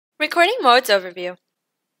Recording Modes Overview.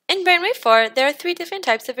 In BrainWave 4, there are 3 different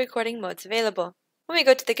types of recording modes available. When we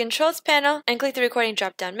go to the Controls panel and click the Recording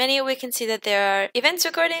drop-down menu, we can see that there are Events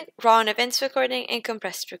Recording, Raw and Events Recording, and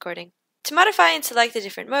Compressed Recording. To modify and select the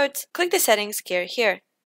different modes, click the Settings gear here.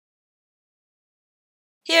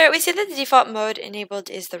 Here, we see that the default mode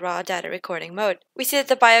enabled is the raw data recording mode. We see that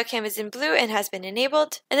the biocam is in blue and has been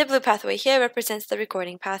enabled, and the blue pathway here represents the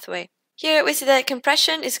recording pathway. Here, we see that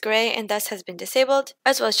compression is gray and thus has been disabled,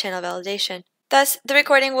 as well as channel validation. Thus, the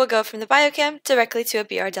recording will go from the biocam directly to a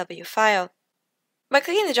BRW file. By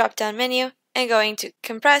clicking the drop-down menu and going to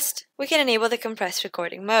Compressed, we can enable the compressed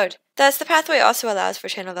recording mode. Thus, the pathway also allows for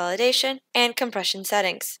channel validation and compression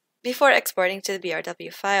settings before exporting to the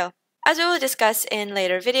BRW file. As we will discuss in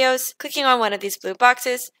later videos, clicking on one of these blue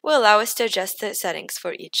boxes will allow us to adjust the settings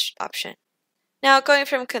for each option. Now, going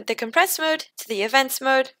from the compressed mode to the events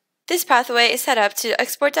mode, this pathway is set up to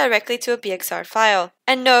export directly to a BXR file,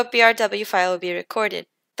 and no BRW file will be recorded.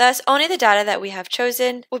 Thus, only the data that we have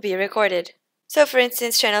chosen will be recorded. So, for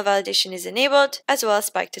instance, channel validation is enabled, as well as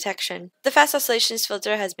spike detection. The fast oscillations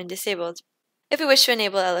filter has been disabled. If we wish to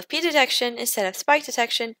enable LFP detection instead of spike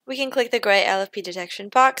detection, we can click the gray LFP detection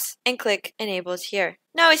box and click Enabled here.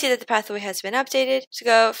 Now we see that the pathway has been updated to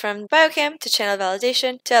go from biocam to channel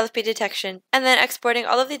validation to LFP detection, and then exporting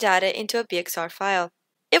all of the data into a BXR file.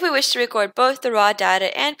 If we wish to record both the raw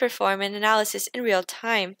data and perform an analysis in real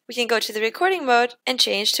time, we can go to the recording mode and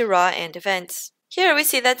change to raw and events. Here we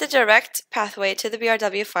see that the direct pathway to the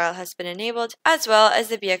BRW file has been enabled, as well as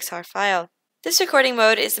the BXR file. This recording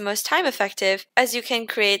mode is the most time effective, as you can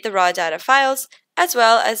create the raw data files, as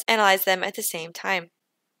well as analyze them at the same time.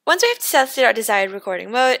 Once we have selected our desired recording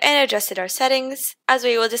mode and adjusted our settings, as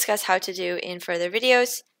we will discuss how to do in further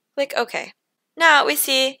videos, click OK. Now we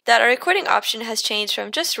see that our recording option has changed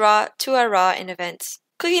from just raw to our raw in events.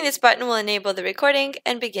 Clicking this button will enable the recording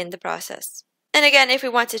and begin the process. And again, if we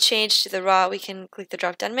want to change to the raw, we can click the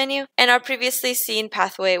drop-down menu, and our previously seen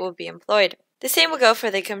pathway will be employed. The same will go for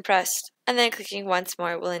the compressed, and then clicking once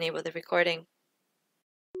more will enable the recording.